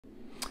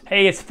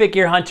Hey, it's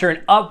Figure Hunter,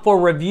 and up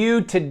for review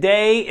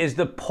today is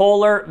the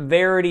Polar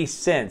Verity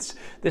Sense.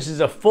 This is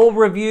a full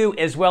review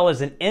as well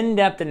as an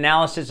in-depth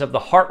analysis of the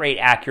heart rate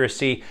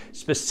accuracy,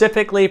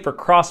 specifically for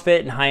CrossFit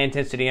and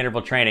high-intensity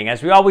interval training.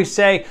 As we always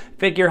say,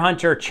 Figure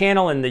Hunter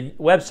channel and the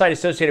website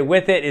associated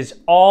with it is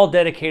all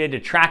dedicated to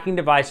tracking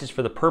devices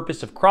for the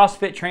purpose of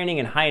CrossFit training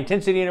and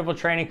high-intensity interval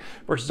training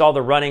versus all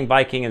the running,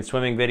 biking, and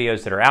swimming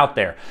videos that are out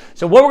there.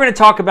 So what we're going to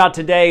talk about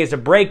today is a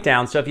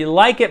breakdown. So if you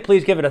like it,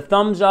 please give it a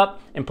thumbs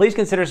up, and please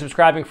consider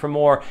subscribing for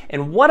more.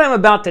 And what I'm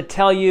about to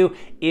tell you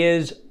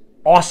is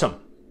awesome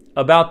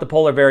about the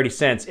Polar Verity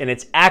Sense and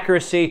its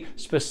accuracy,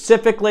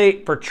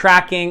 specifically for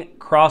tracking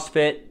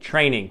CrossFit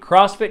training.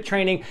 CrossFit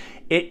training,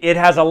 it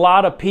has a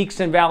lot of peaks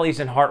and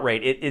valleys in heart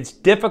rate. It's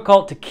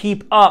difficult to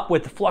keep up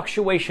with the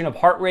fluctuation of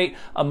heart rate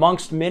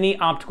amongst many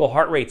optical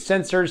heart rate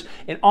sensors,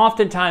 and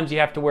oftentimes you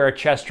have to wear a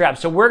chest strap.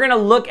 So we're gonna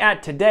look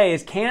at today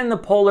is, can the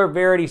Polar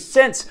Verity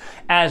Sense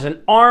as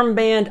an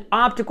armband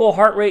optical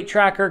heart rate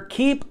tracker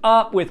keep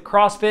up with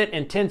CrossFit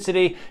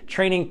intensity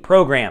training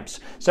programs?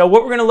 So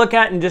what we're gonna look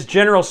at in just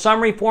general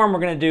summary form, we're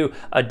gonna do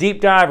a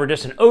deep dive or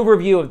just an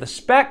overview of the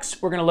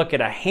specs. We're gonna look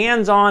at a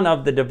hands-on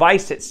of the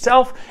device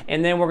itself,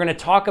 and then we're gonna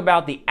talk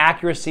about the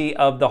accuracy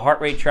of the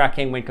heart rate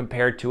tracking when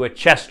compared to a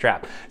chest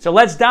strap. So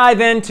let's dive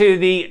into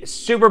the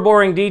super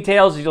boring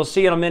details, as you'll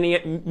see in a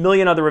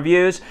million other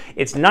reviews.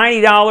 It's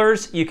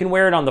 $90. You can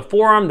wear it on the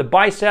forearm, the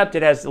bicep.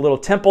 It has a little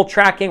temple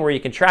tracking where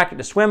you can track it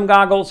to swim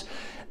goggles.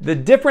 The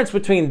difference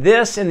between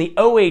this and the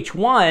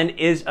OH1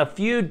 is a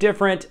few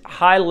different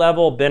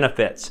high-level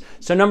benefits.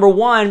 So number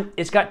one,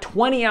 it's got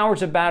 20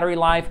 hours of battery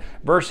life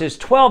versus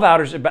 12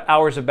 hours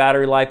of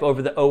battery life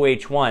over the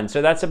OH1. So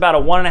that's about a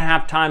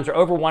 1.5 times or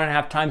over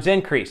 1.5 times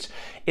increase.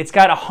 It's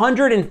got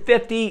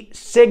 150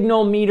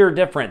 signal meter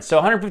difference. So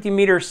 150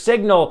 meter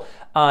signal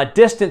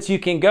distance you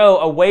can go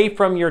away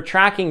from your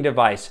tracking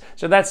device.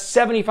 So that's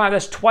 75,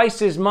 that's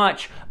twice as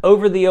much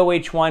over the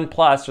OH1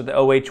 Plus or the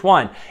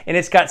OH1. And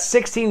it's got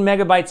 16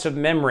 megabytes of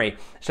memory.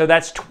 So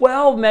that's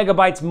 12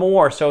 megabytes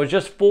more. So it's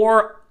just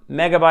 4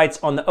 megabytes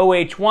on the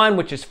OH1,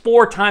 which is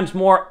 4 times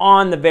more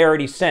on the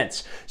Verity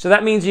Sense. So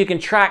that means you can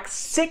track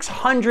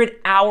 600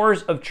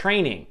 hours of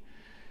training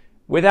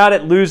without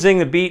it losing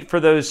the beat for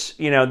those,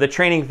 the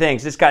training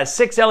things. It's got a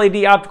 6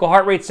 LED optical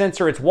heart rate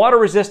sensor. It's water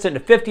resistant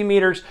to 50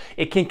 meters.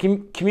 It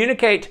can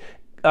communicate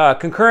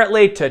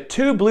concurrently to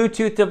 2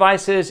 Bluetooth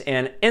devices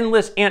and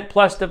endless Ant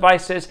Plus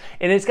devices,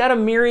 and it's got a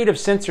myriad of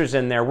sensors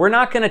in there. We're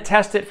not going to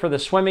test it for the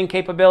swimming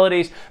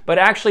capabilities, but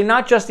actually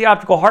not just the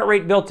optical heart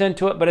rate built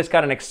into it, but it's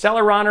got an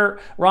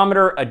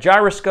accelerometer, a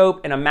gyroscope,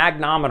 and a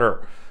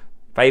magnometer.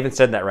 If I even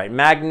said that right,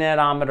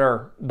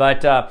 magnetometer.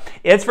 But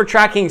it's for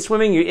tracking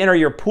swimming. You enter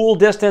your pool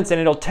distance and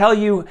it'll tell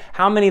you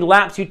how many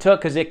laps you took,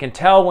 because it can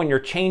tell when you're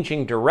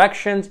changing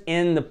directions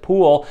in the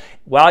pool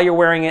while you're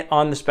wearing it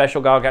on the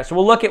special goggles. So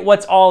we'll look at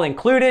what's all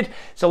included.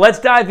 So let's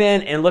dive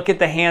in and look at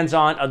the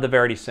hands-on of the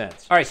Verity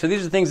Sense. All right, so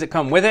these are the things that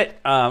come with it.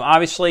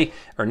 Obviously,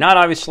 or not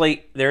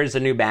obviously, there's a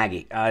new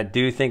baggie. I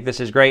do think this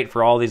is great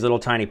for all these little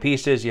tiny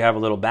pieces. You have a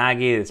little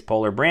baggie that's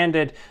Polar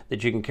branded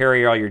that you can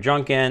carry all your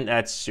junk in.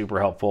 That's super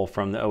helpful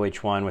from the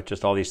OH1 with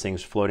just all these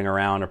things floating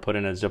around or put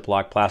in a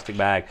Ziploc plastic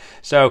bag.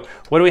 So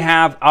what do we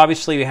have?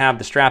 Obviously, we have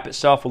the strap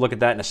itself. We'll look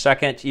at that in a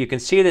second. You can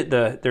see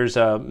that there's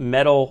a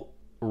metal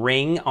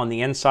ring on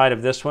the inside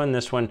of this one.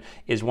 This one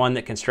is one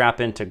that can strap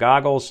into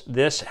goggles.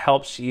 This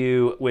helps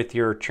you with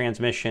your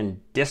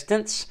transmission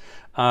distance.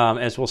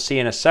 As we'll see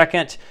in a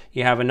second,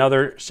 you have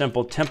another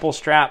simple temple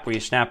strap where you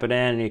snap it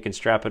in and you can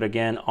strap it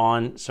again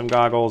on some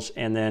goggles.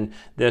 And then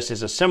this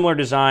is a similar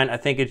design. I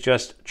think it's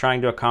just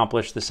trying to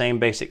accomplish the same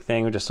basic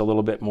thing, just a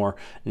little bit more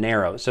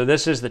narrow. So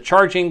this is the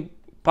charging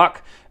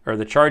puck, or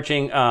the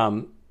charging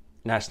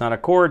that's not a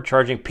cord,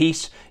 charging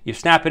piece. You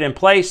snap it in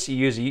place, you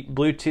use a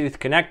Bluetooth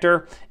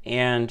connector,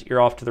 and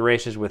you're off to the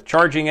races with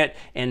charging it.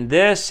 And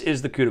this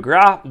is the coup de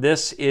grace.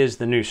 This is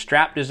the new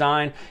strap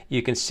design.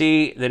 You can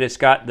see that it's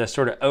got the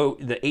sort of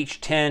the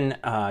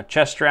H10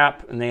 chest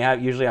strap, and they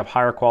usually have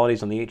higher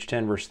qualities on the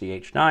H10 versus the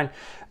H9.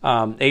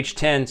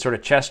 H10 sort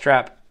of chest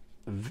strap,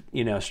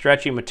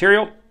 stretchy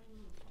material.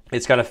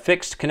 It's got a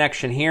fixed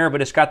connection here,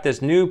 but it's got this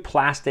new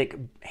plastic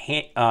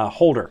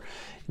holder.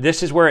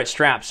 This is where it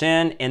straps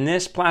in, and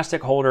this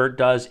plastic holder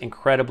does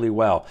incredibly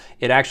well.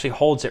 It actually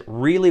holds it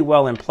really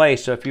well in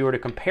place. So if you were to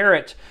compare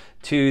it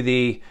to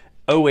the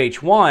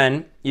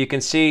OH1, you can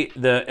see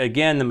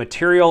again, the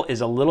material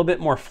is a little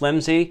bit more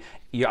flimsy.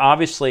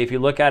 Obviously, if you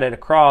look at it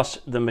across,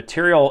 the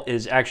material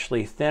is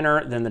actually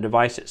thinner than the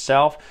device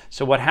itself.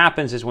 So what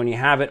happens is when you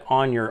have it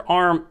on your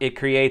arm, it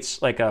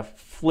creates like a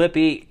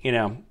flippy,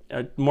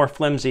 a more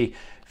flimsy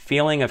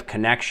feeling of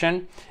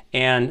connection,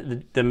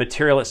 and the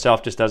material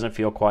itself just doesn't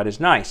feel quite as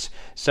nice.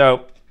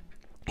 So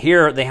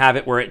here they have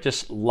it where it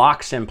just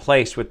locks in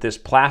place with this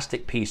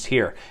plastic piece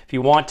here. If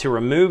you want to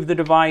remove the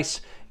device,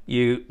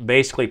 you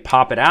basically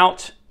pop it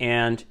out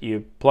and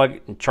you plug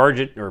and charge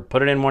it, or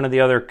put it in one of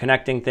the other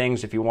connecting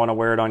things if you want to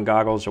wear it on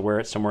goggles or wear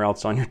it somewhere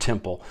else on your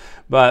temple.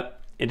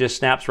 But it just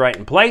snaps right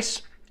in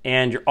place.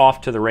 and you're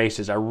off to the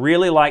races. I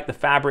really like the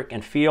fabric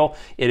and feel.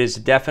 It is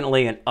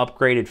definitely an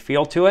upgraded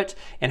feel to it.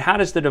 And how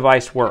does the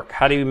device work?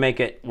 How do you make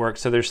it work?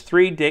 So there's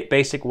three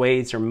basic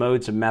ways or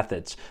modes of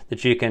methods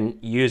that you can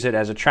use it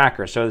as a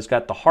tracker. So it's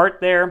got the heart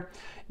there.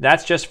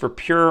 That's just for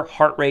pure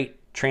heart rate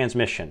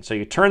transmission. So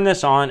you turn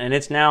this on and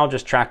it's now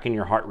just tracking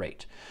your heart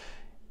rate.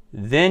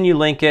 Then you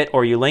link it,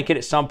 or you link it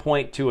at some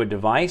point to a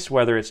device,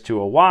 whether it's to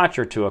a watch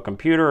or to a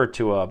computer or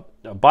to a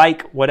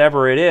bike,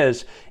 whatever it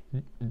is.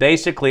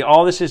 Basically,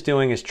 all this is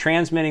doing is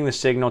transmitting the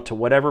signal to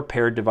whatever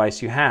paired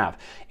device you have.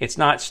 It's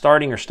not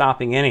starting or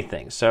stopping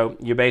anything. So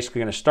you're basically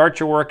going to start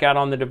your workout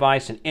on the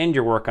device and end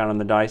your workout on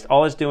the device.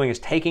 All it's doing is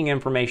taking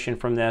information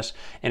from this,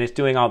 and it's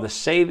doing all the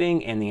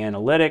saving and the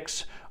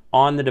analytics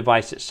on the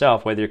device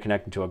itself, whether you're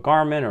connected to a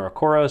Garmin or a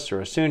Coros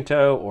or a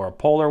Suunto or a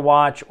Polar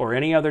watch or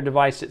any other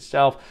device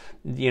itself.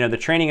 You know, the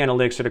training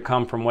analytics are to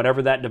come from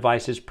whatever that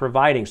device is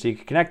providing. So you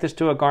can connect this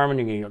to a Garmin,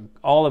 you can get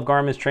all of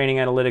Garmin's training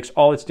analytics.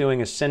 All it's doing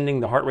is sending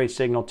the heart rate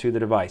signal to the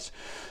device.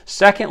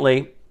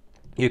 Secondly,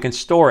 you can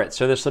store it.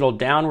 So this little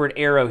downward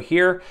arrow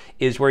here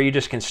is where you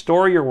just can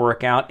store your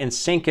workout and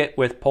sync it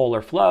with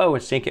Polar Flow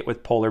and sync it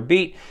with Polar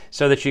Beat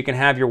so that you can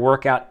have your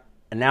workout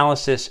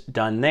analysis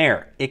done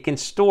there. It can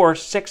store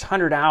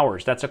 600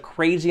 hours. That's a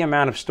crazy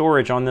amount of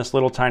storage on this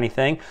little tiny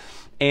thing.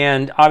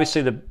 And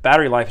obviously the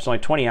battery life is only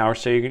 20 hours,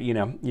 so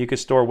you could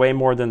store way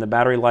more than the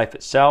battery life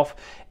itself.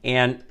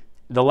 And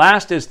the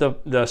last is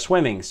the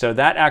swimming. So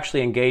that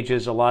actually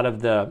engages a lot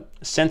of the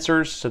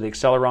sensors, so the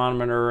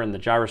accelerometer and the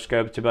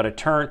gyroscope, to be able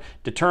to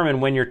determine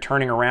when you're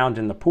turning around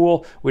in the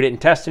pool. We didn't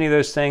test any of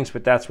those things,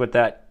 but that's what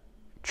that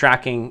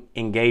tracking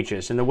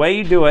engages. And the way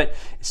you do it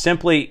is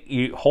simply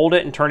you hold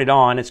it and turn it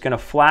on. It's going to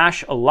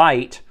flash a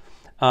light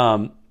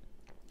at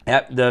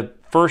the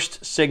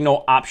first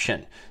signal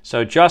option.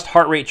 So just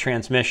heart rate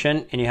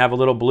transmission, and you have a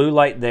little blue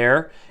light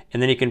there, and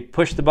then you can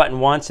push the button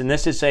once, and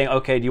this is saying,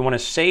 okay, do you want to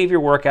save your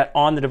workout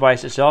on the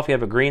device itself? You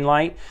have a green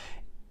light,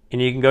 and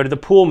you can go to the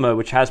pool mode,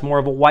 which has more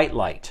of a white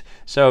light.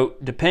 So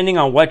depending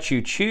on what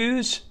you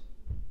choose,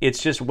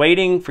 it's just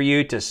waiting for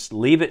you to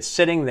leave it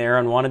sitting there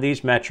on one of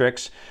these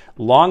metrics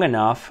long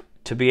enough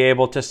to be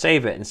able to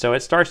save it. And so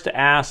it starts to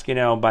ask,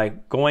 by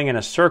going in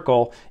a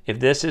circle, if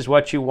this is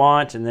what you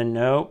want, and then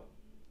no,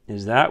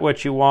 is that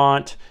what you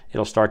want?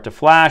 It'll start to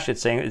flash.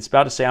 It's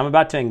about to say, I'm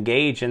about to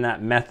engage in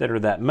that method or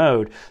that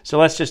mode. So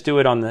let's just do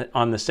it on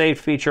the save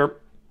feature.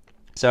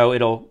 So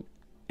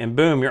and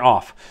boom, you're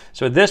off.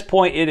 So at this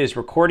point, it is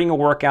recording a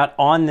workout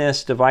on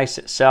this device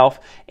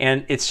itself,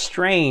 and it's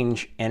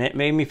strange, and it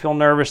made me feel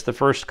nervous the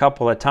first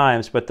couple of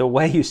times, but the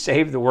way you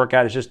save the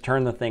workout is just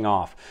turn the thing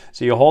off.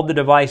 So you hold the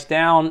device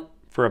down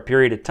for a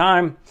period of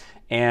time,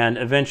 and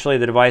eventually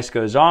the device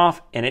goes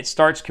off, and it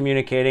starts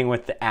communicating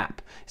with the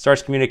app. It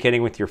starts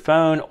communicating with your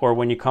phone, or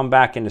when you come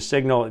back into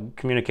Signal, it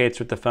communicates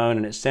with the phone,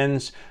 and it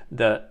sends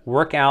the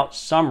workout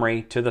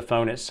summary to the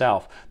phone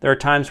itself. There are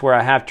times where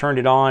I have turned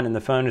it on and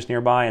the phone is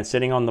nearby and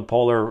sitting on the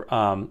Polar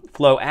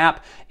Flow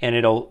app, and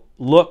it'll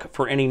look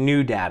for any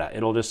new data.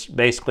 It'll just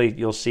basically,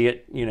 you'll see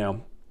it,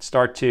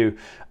 start to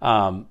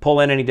pull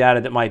in any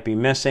data that might be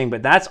missing,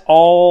 but that's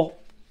all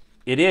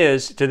it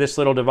is to this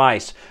little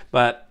device.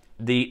 But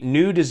the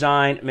new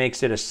design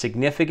makes it a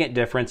significant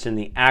difference in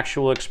the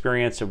actual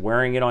experience of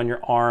wearing it on your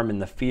arm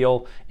and the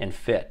feel and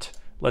fit.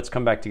 Let's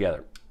come back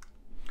together.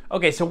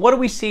 Okay, so what do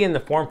we see in the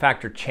form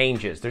factor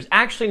changes? There's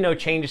actually no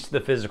changes to the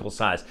physical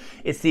size.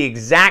 It's the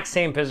exact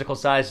same physical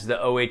size as the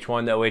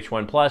OH1, the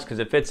OH1 Plus, because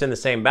it fits in the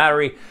same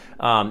battery,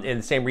 in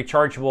the same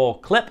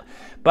rechargeable clip.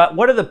 But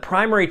what are the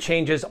primary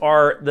changes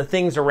are the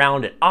things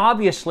around it.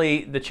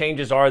 Obviously, the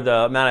changes are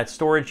the amount of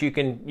storage you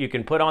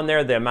can put on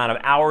there, the amount of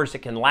hours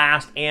it can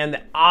last,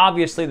 and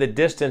obviously the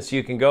distance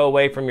you can go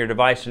away from your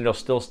device and it'll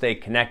still stay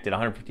connected.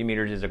 150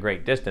 meters is a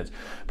great distance.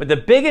 But the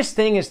biggest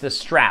thing is the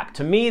strap.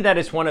 To me, that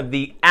is one of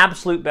the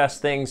absolute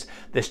best things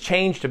that's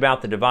changed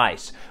about the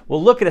device.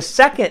 We'll look at a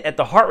second at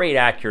the heart rate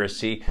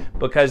accuracy,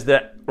 because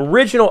the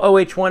original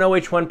OH1,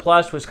 OH1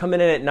 Plus was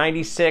coming in at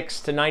 96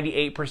 to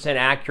 98%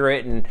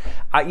 accurate, and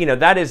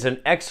that is an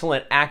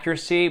excellent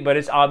accuracy, but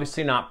it's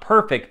obviously not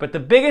perfect. But the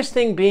biggest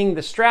thing being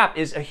the strap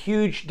is a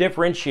huge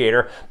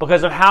differentiator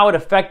because of how it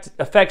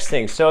affects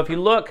things. So if you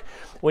look,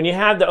 when you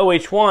have the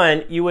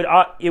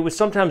OH1, it would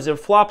sometimes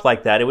flop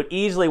like that. It would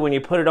easily, when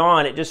you put it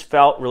on, it just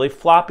felt really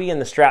floppy, and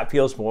the strap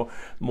feels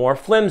more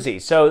flimsy.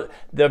 So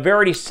the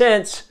Verity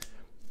Sense,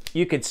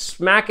 you could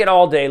smack it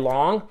all day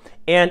long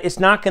and it's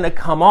not going to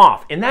come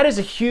off. And that is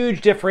a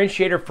huge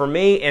differentiator for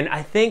me, and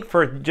I think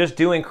for just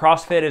doing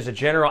CrossFit as a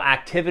general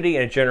activity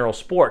and a general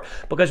sport.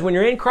 Because when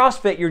you're in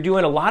CrossFit, you're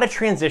doing a lot of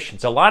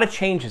transitions, a lot of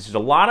changes, there's a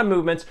lot of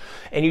movements,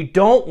 and you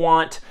don't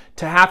want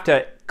to have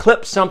to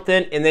clip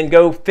something and then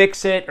go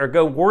fix it or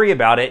go worry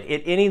about it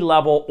at any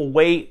level,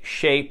 weight,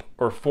 shape,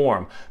 or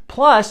form.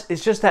 Plus,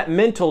 it's just that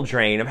mental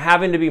drain of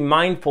having to be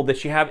mindful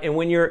that you have, and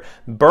when you're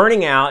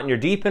burning out and you're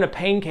deep in a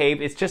pain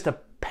cave, it's just a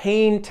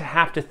pain to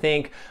have to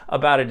think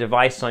about a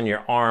device on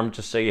your arm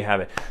just so you have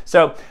it.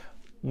 So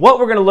what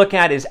we're going to look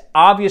at is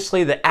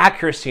obviously the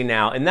accuracy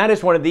now, and that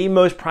is one of the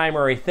most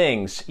primary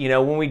things. You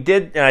know, when we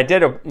did, and I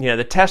did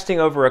the testing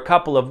over a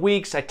couple of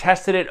weeks, I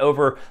tested it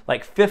over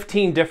like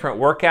 15 different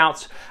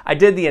workouts. I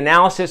did the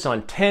analysis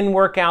on 10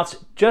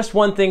 workouts. Just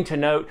one thing to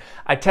note,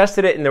 I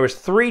tested it and there was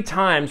 3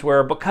 times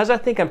where, because I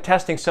think I'm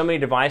testing so many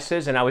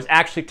devices and I was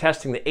actually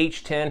testing the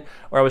H10,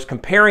 or I was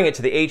comparing it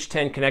to the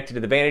H10 connected to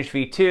the Vantage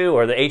V2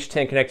 or the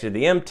H10 connected to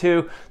the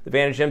M2, the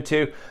Vantage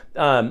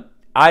M2,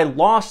 I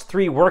lost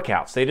 3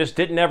 workouts. They just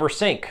didn't ever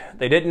sync.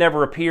 They didn't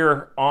ever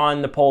appear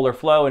on the polar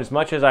flow, and as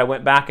much as I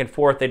went back and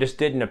forth, they just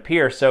didn't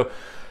appear. So,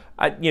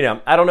 I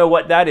don't know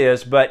what that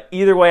is, but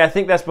either way, I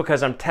think that's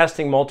because I'm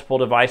testing multiple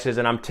devices,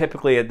 and I'm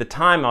typically, at the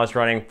time, I was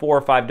running 4 or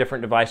 5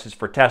 different devices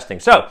for testing.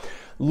 So,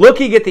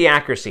 looking at the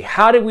accuracy,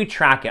 how did we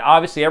track it?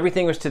 Obviously,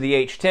 everything was to the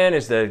H10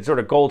 is the sort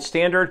of gold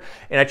standard,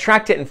 and I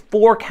tracked it in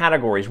 4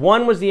 categories.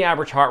 One was the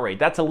average heart rate.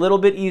 That's a little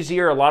bit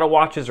easier. A lot of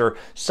watches are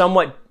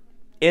somewhat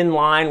in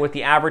line with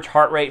the average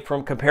heart rate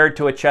compared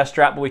to a chest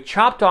strap, but we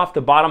chopped off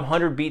the bottom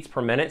 100 beats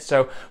per minute.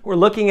 So we're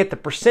looking at the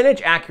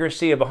percentage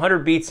accuracy of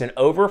 100 beats and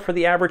over for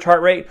the average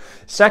heart rate.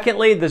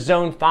 Secondly, the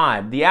zone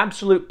 5, the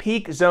absolute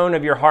peak zone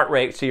of your heart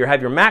rate. So you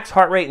have your max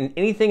heart rate and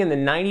anything in the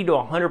 90 to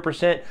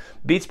 100%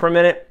 beats per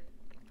minute.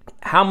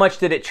 How much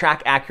did it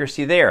track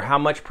accuracy there? How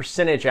much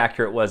percentage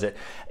accurate was it?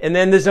 And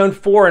then the zone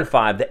 4 and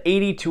 5, the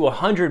 80 to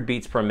 100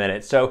 beats per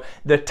minute. So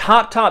the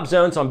top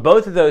zones on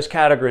both of those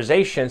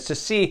categorizations to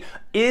see,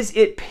 is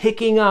it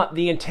picking up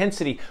the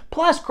intensity?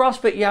 Plus,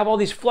 CrossFit, you have all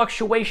these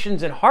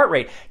fluctuations in heart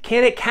rate.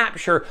 Can it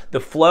capture the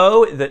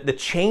flow, the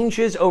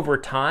changes over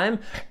time,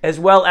 as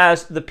well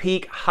as the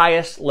peak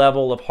highest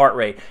level of heart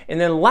rate?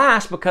 And then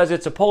last, because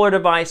it's a polar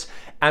device,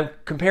 I'm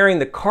comparing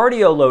the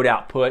cardio load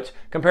output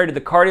compared to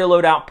the cardio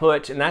load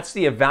output, and that's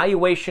the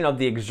evaluation of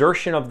the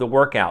exertion of the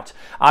workout.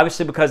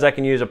 Obviously, because I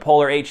can use a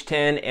polar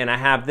H10 and I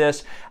have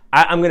this,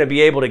 I'm going to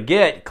be able to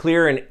get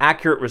clear and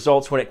accurate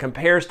results when it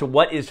compares to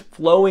what is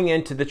flowing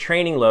into the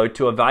training load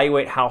to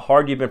evaluate how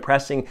hard you've been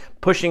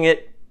pushing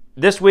it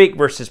this week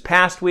versus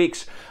past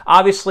weeks.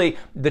 Obviously,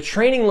 the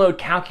training load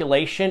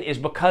calculation is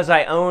because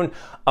I own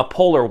a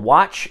polar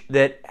watch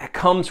that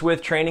comes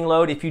with training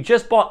load. If you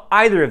just bought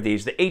either of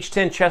these, the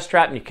H10 chest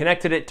strap and you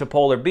connected it to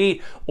Polar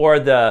Beat, or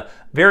the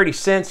Verity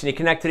Sense and you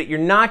connected it, you're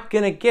not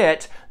going to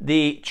get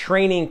the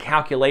training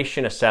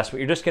calculation assessment.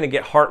 You're just going to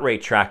get heart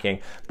rate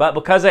tracking. But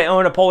because I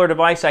own a polar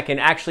device, I can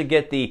actually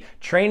get the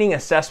training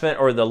assessment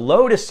or the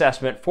load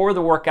assessment for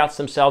the workouts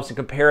themselves and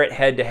compare it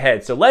head to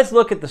head. So let's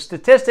look at the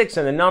statistics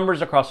and the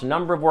numbers across a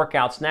number of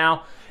workouts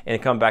now and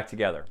come back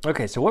together.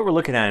 Okay, so what we're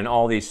looking at in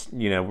all these,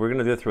 we're going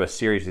to go through a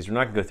series of these. We're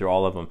not going to go through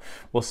all of them.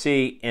 We'll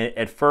see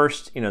at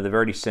first, the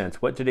Verity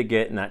Sense. What did it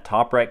get in that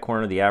top right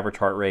corner, the average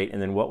heart rate, and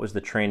then what was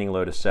the training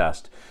load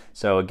assessed?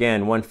 So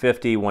again,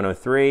 150,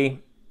 103,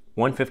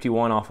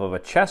 151 off of a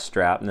chest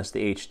strap, and that's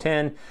the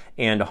H10,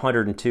 and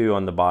 102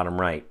 on the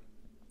bottom right.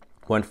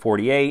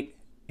 148,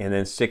 and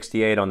then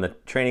 68 on the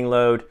training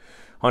load,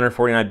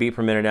 149 beat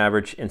per minute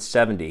average, and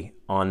 70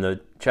 on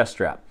the chest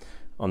strap.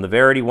 On the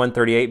Verity,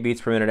 138 beats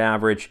per minute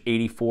average,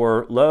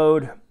 84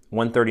 load,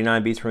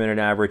 139 beats per minute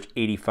average,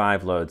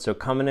 85 load. So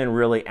coming in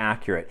really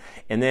accurate.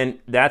 And then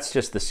that's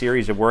just the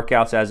series of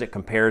workouts as it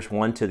compares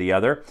one to the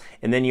other.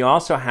 And then you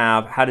also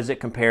have, how does it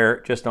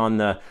compare just on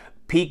the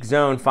peak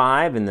zone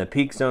 5 and the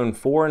peak zone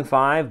 4 and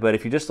 5. But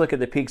if you just look at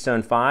the peak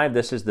zone 5,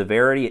 this is the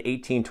Verity at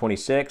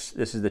 1826.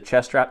 This is the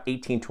chest strap,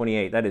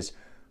 1828. That is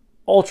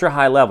ultra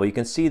high level. You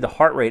can see the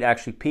heart rate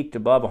actually peaked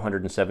above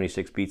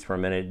 176 beats per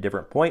minute at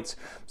different points.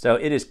 So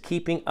it is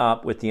keeping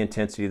up with the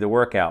intensity of the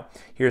workout.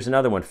 Here's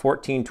another one,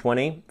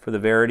 1420 for the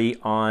Verity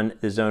on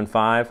the zone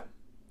 5,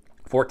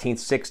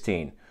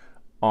 1416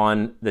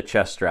 on the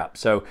chest strap.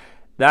 So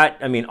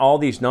that, all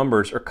these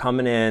numbers are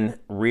coming in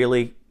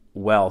really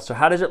well. So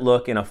how does it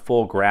look in a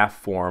full graph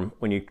form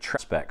when you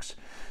track specs?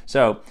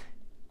 So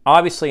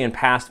obviously in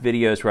past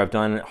videos where I've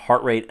done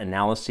heart rate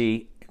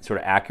analysis, sort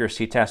of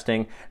accuracy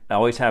testing, I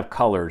always have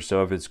colors.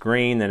 So if it's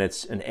green, then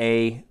it's an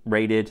A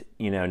rated,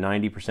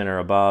 90% or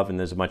above, and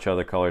there's a bunch of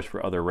other colors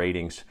for other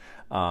ratings,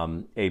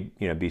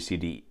 B, C,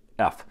 D,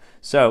 F.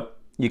 So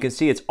you can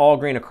see it's all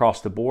green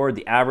across the board.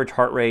 The average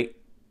heart rate,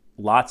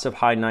 lots of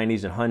high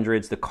 90s and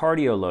hundreds. The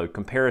cardio load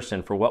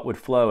comparison for what would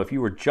flow if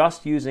you were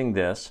just using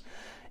this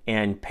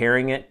and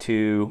pairing it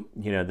to,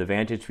 the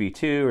Vantage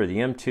V2 or the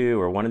M2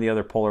 or one of the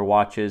other polar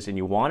watches, and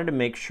you wanted to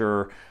make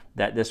sure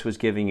that this was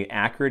giving you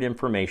accurate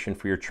information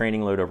for your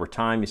training load over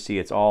time. You see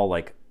it's all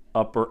like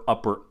upper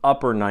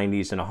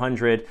 90s and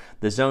 100.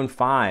 The zone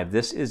 5,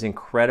 this is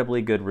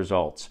incredibly good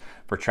results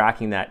for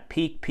tracking that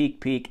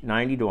peak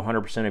 90 to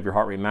 100% of your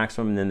heart rate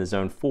maximum, and then the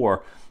zone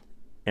 4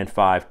 and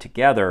 5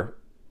 together,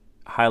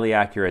 highly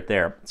accurate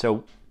there.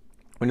 So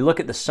when you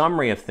look at the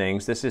summary of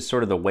things, this is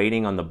sort of the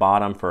weighting on the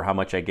bottom for how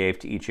much I gave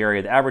to each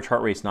area. The average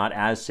heart rate is not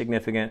as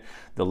significant.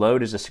 The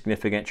load is a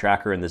significant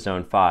tracker in the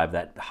zone 5.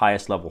 That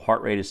highest level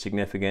heart rate is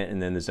significant,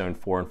 and then the zone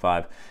 4 and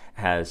 5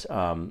 has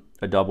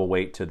a double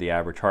weight to the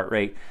average heart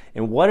rate.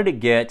 And what did it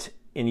get?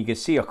 And you can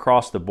see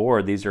across the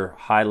board, these are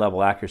high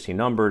level accuracy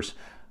numbers.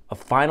 a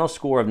final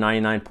score of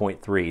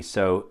 99.3.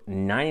 So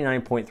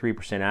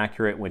 99.3%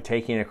 accurate when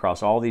taking it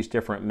across all these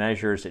different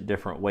measures at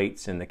different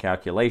weights in the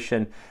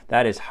calculation.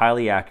 That is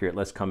highly accurate.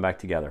 Let's come back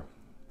together.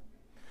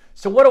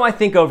 So what do I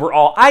think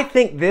overall? I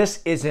think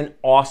this is an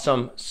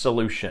awesome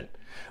solution.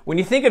 When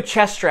you think of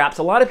chest straps,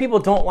 a lot of people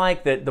don't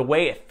like the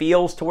way it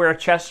feels to wear a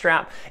chest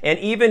strap. And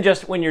even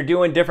just when you're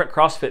doing different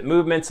CrossFit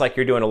movements, like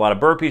you're doing a lot of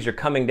burpees, you're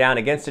coming down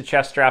against a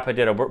chest strap. I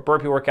did a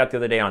burpee workout the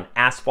other day on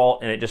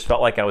asphalt, and it just felt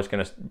like I was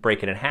going to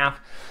break it in half.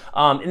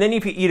 And then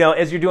if you know,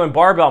 as you're doing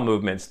barbell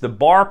movements, the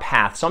bar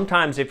path,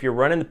 sometimes if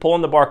you're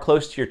pulling the bar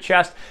close to your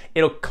chest,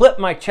 it'll clip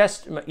my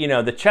chest,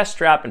 the chest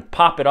strap and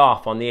pop it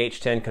off on the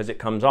H10 because it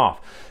comes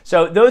off.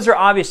 So those are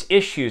obvious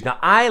issues. Now,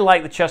 I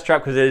like the chest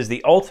strap because it is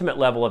the ultimate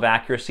level of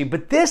accuracy,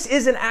 but this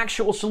is an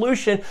actual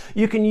solution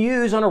you can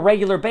use on a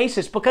regular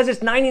basis because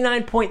it's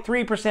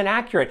 99.3%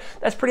 accurate.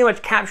 That's pretty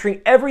much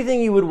capturing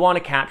everything you would want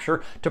to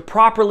capture to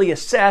properly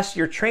assess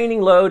your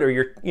training load or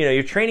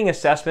your training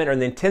assessment or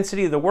the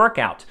intensity of the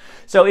workout.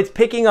 So it's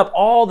picking up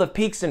all the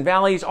peaks and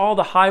valleys, all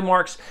the high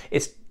marks.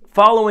 It's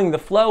following the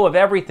flow of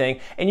everything,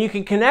 and you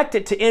can connect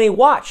it to any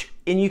watch.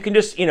 And you can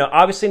just,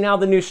 obviously now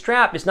the new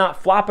strap is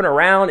not flopping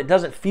around. It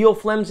doesn't feel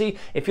flimsy.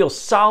 It feels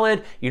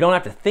solid. You don't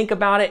have to think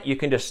about it. You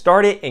can just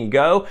start it and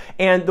go.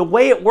 And the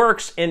way it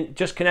works in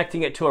just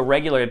connecting it to a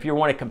regular, if you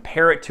want to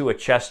compare it to a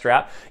chest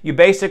strap, you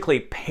basically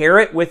pair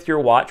it with your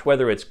watch,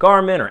 whether it's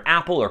Garmin or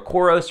Apple or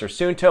Coros or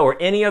Suunto or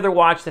any other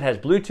watch that has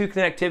Bluetooth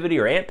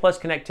connectivity or Ant Plus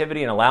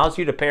connectivity and allows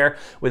you to pair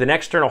with an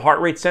external heart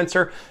rate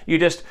sensor. You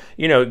just,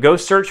 go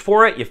search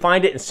for it, you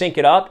find it and sync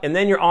it up, and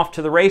then you're off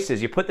to the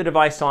races. You put the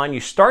device on, you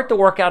start the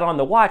workout on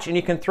the watch, and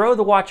you can throw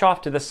the watch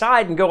off to the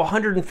side and go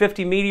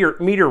 150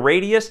 meter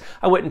radius.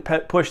 I wouldn't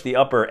push the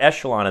upper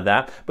echelon of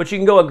that, but you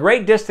can go a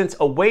great distance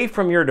away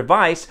from your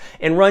device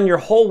and run your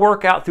whole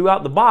workout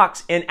throughout the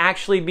box and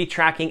actually be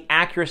tracking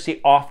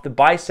accuracy off the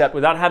bicep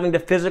without having to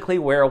physically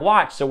wear a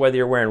watch. So whether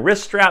you're wearing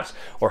wrist straps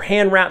or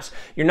hand wraps,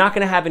 you're not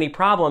going to have any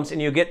problems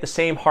and you get the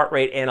same heart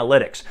rate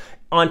analytics.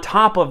 On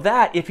top of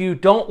that, if you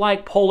don't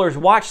like Polar's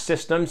watch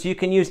systems, you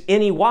can use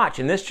any watch,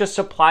 and this just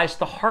supplies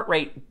the heart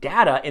rate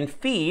data and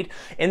feed,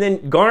 and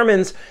then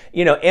Garmin's,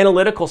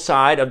 analytical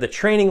side of the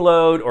training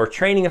load or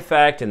training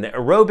effect and the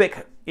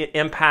aerobic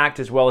impact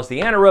as well as the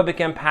anaerobic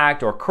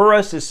impact, or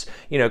Coros is,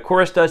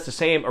 Coros does the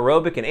same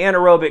aerobic and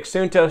anaerobic,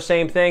 Suunto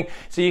same thing.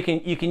 So you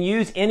can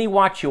use any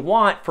watch you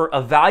want for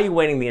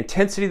evaluating the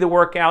intensity of the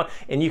workout,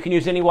 and you can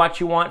use any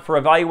watch you want for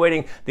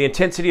evaluating the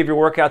intensity of your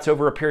workouts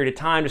over a period of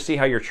time to see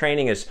how your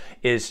training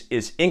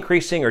is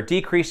increasing or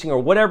decreasing or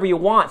whatever you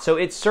want. So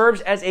it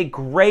serves as a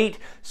great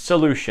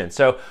solution.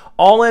 So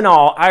all in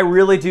all, I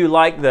really do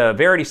like the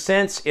Verity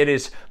Sense. It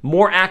is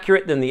more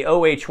accurate than the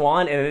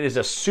OH1, and it is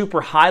a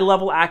super high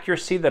level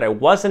accuracy that I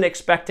wasn't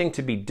expecting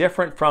to be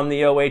different from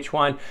the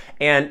OH1,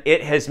 and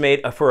it has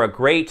made for a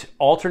great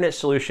alternate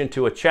solution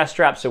to a chest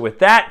strap. So with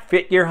that,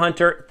 Fit Gear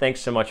Hunter, thanks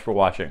so much for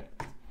watching.